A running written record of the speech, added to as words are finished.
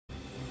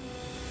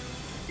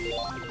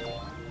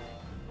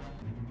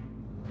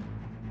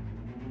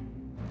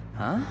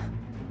Huh?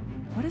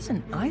 What is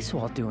an ice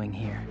wall doing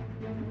here?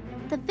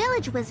 The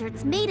village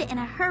wizards made it in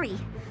a hurry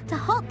to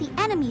halt the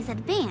enemy's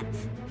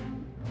advance.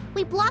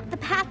 We blocked the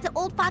path to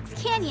Old Fox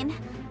Canyon,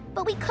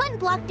 but we couldn't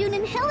block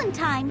Dunan Hill in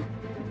time.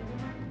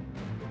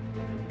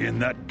 In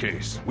that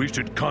case, we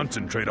should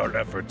concentrate our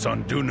efforts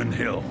on Dunan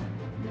Hill.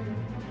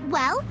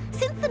 Well,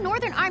 since the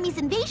Northern Army's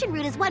invasion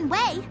route is one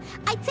way,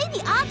 I'd say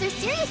the odds are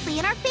seriously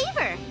in our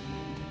favor.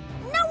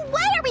 No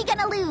way are we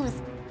gonna lose!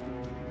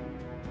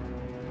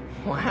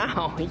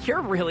 Wow,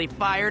 you're really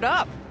fired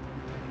up.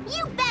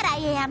 You bet I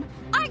am!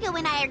 Argo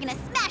and I are gonna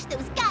smash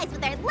those guys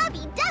with our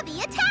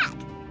lovey-dovey attack!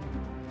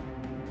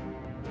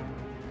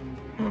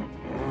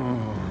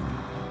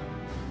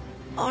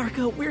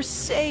 Argo, we're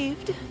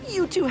saved.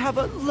 You two have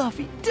a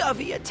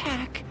lovey-dovey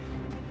attack.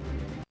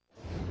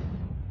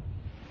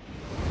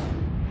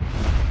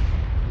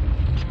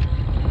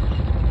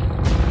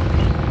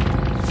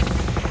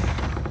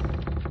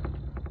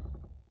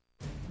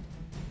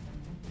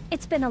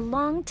 It's been a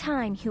long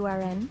time,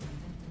 Huaren.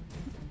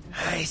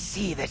 I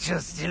see that you're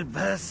still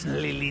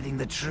personally leading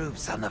the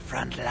troops on the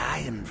front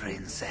line,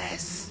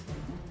 Princess.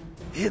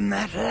 In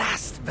that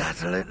last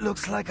battle, it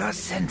looks like our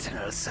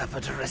Sentinels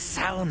suffered a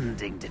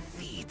resounding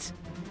defeat.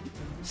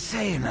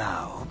 Say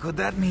now, could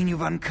that mean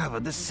you've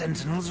uncovered the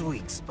Sentinels'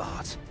 weak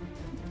spot?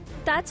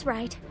 That's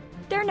right.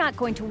 They're not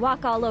going to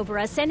walk all over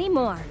us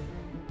anymore.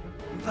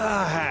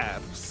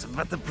 Perhaps,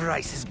 but the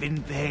price has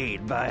been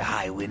paid by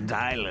Highwind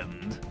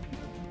Island.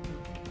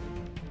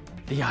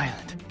 The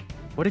island.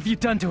 What have you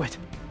done to it?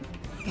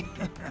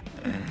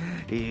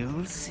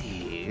 You'll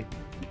see.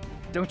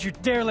 Don't you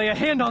dare lay a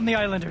hand on the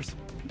islanders!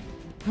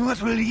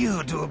 What will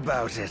you do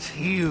about it?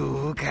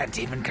 You can't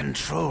even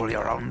control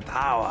your own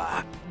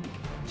power.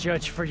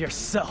 Judge for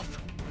yourself.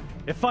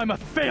 If I'm a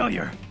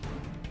failure!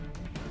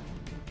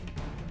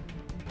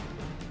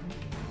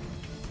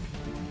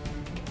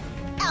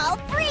 I'll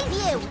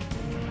freeze you!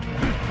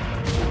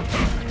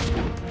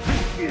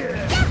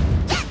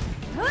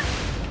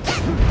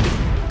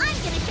 I'm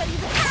gonna show you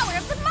the power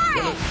of the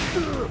Mare!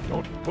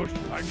 Don't push.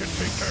 I can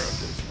take care of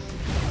this.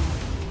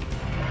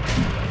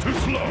 Too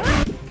slow.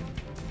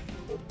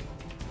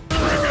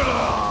 Bring it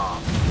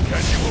on.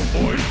 Can you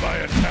avoid my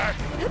attack?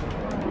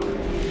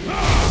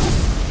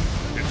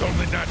 It's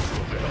only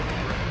natural to help a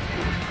friend.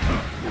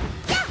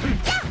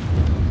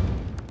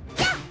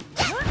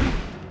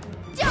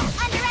 Don't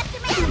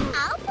underestimate him!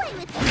 I'll play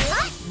with you!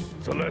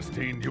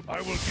 Celestine, I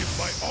will give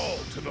my all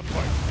to the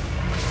fight.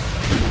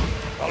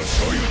 I'll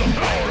show you the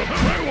power of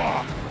Rewa!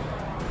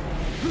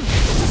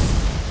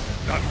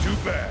 Not too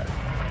bad.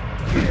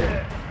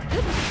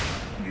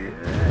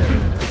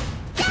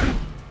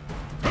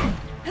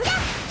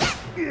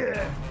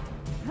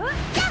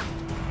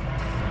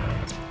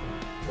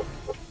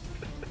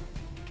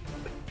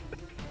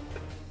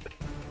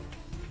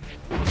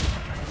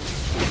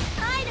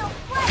 I don't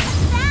fight a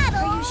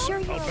battle! Are you sure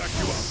I'll you're back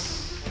you up.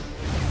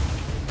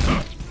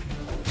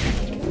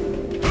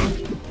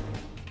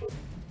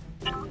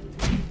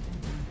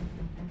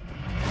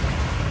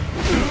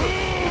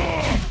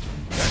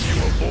 Can you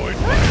avoid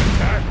my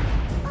attack?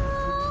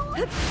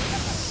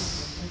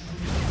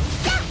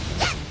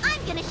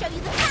 I'm gonna show you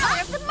the power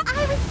of the Mare! I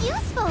was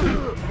useful,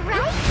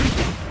 right?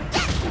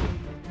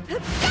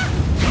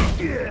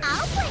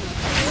 I'll play with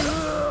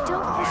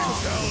Don't I push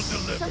shall yourself.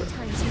 deliver.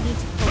 Sometimes you need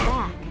to pull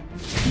back.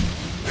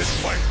 This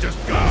fight just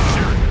got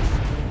serious.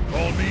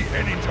 Call me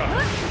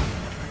anytime.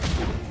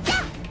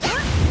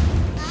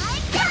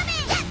 I'm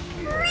coming!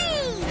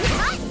 Freeze!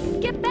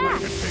 Get I back!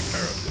 can take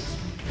care of this.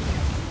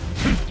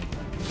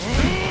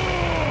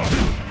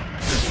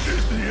 This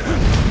is the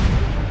end.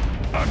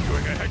 I'm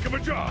doing a heck of a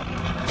job.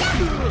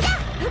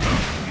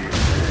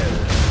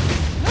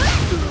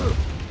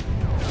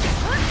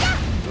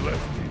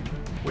 Celestine,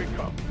 wake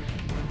up.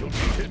 You'll be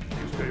hit if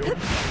you stay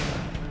open.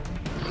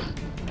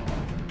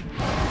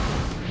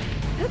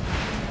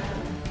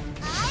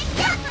 I'm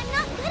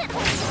not good at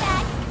holding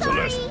back.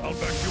 Sorry! Celeste, I'll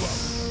back you up.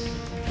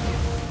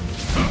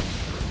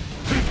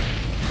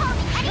 Call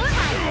me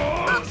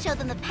anytime! I'll show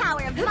them the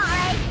power of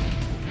Mare!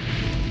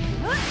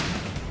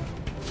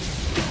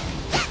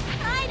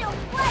 I don't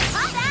fight a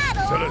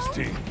battle!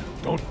 Celestine,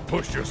 don't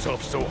push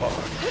yourself so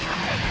hard.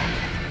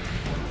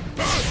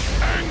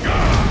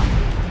 Anger!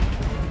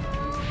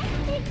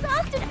 The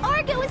exhausted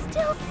Argo is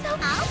still so...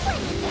 I'll play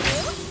with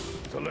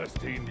you!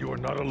 Celestine, you are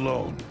not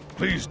alone.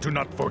 Please do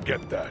not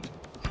forget that.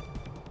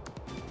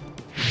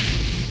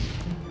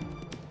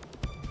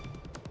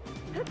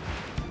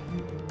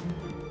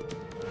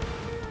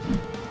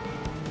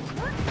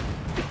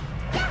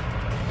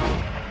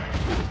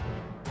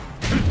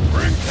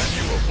 Brink, can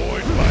you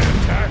avoid my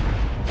attack?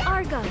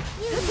 Argo,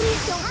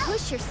 please don't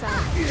push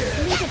yourself.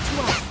 Leave it to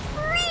us.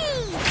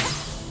 Freeze!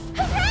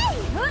 Hooray!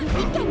 You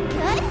think I'm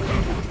good?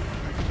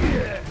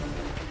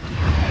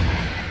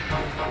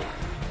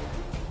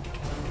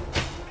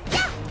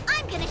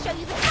 I'm gonna show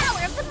you the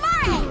power of the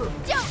Mare!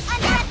 Don't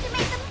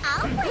underestimate them!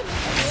 I'll play with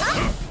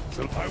you!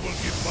 So I will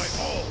give my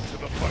all to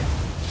the fight.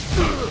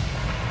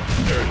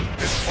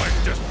 This fight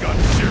just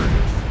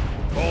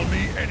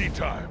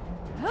anytime.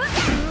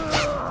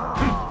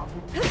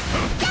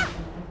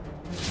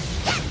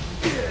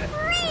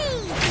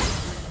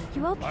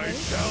 You okay? I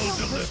shall Don't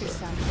deliver. push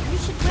yourself. You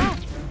should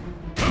rest.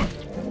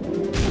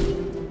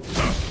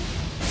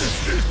 This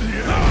is the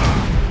end.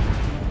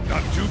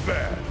 Not too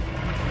bad.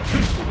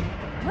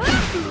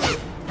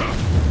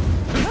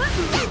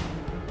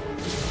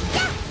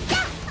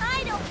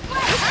 I don't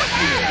play.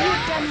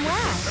 You've done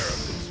well.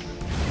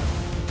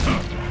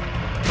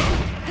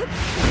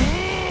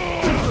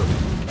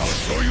 I'll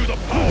show you the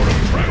power of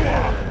Trewa.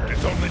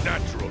 It's only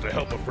natural to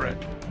help a friend.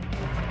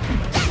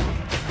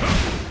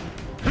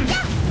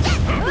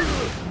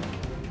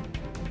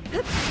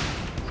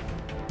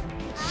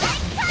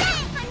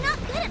 I'm not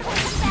good at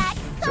holding back.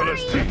 Sorry.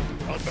 Celestine,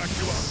 I'll back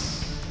you up.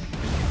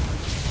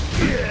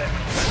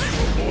 Can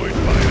you avoid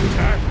my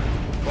attack?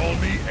 Call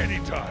me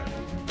anytime.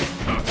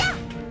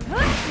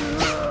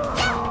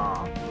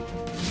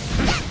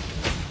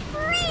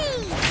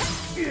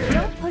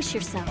 Don't push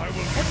yourself. I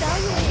will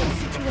Evaluate the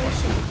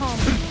situation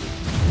calmly.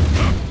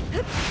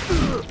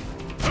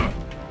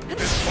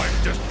 This fight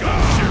just got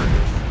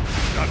serious.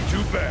 Not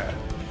too bad.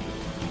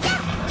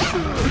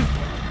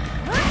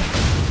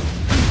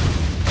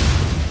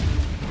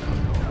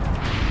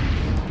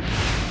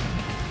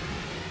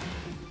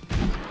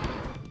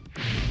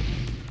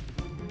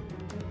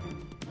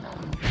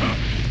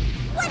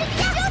 What did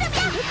you do to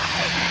me?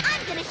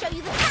 I'm gonna show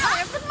you the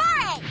power of the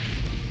Mare.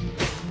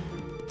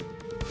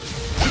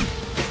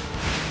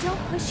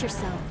 Don't push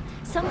yourself.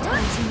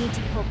 Sometimes you need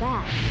to pull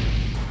back.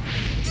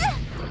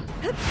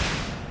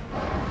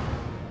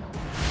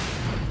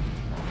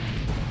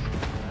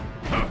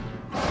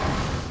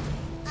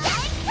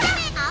 I'm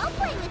coming. I'll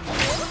play with you.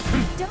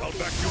 Don't I'll be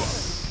back you up.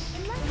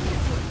 silly. Let me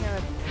take care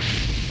of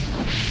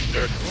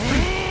it.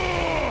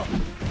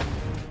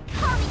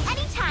 Call me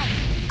anytime.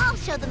 I'll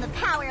show them the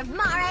power of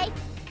Mare.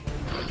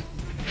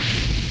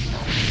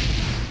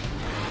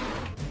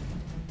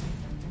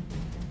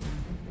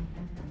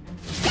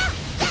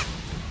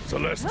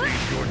 Celestine,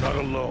 you're not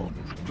alone.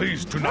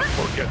 Please do not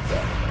forget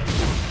that.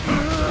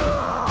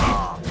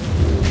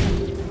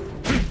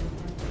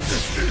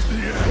 This is the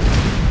end.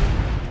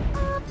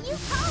 You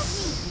called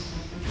me.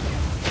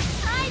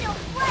 I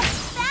don't like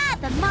that.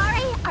 The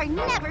Mare are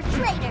never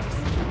traitors.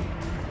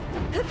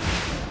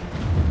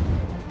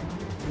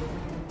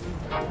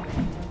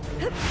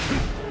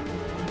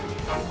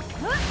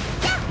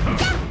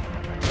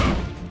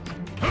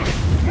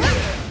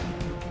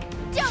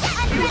 Don't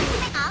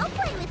underestimate. I'll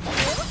play with you.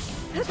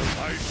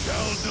 I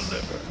shall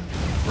deliver.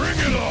 Bring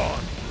it on!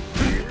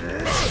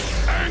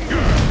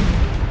 Anger!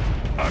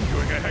 I'm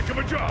doing a heck of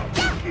a job.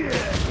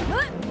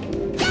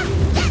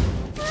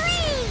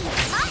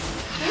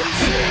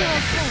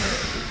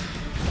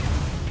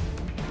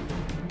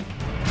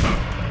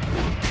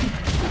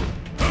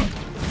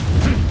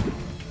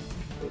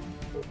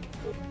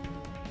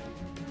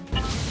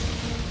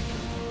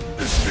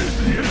 This is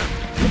the end.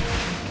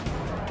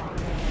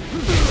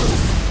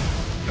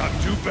 Not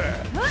too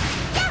bad.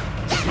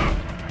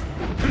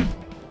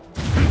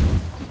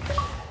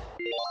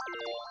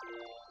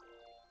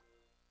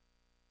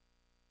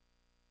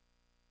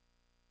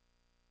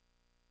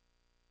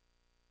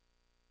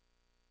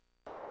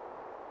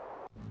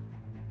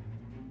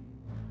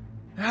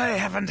 I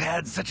haven't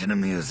had such an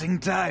amusing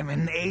time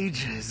in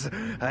ages.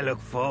 I look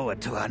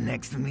forward to our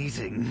next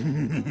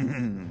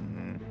meeting.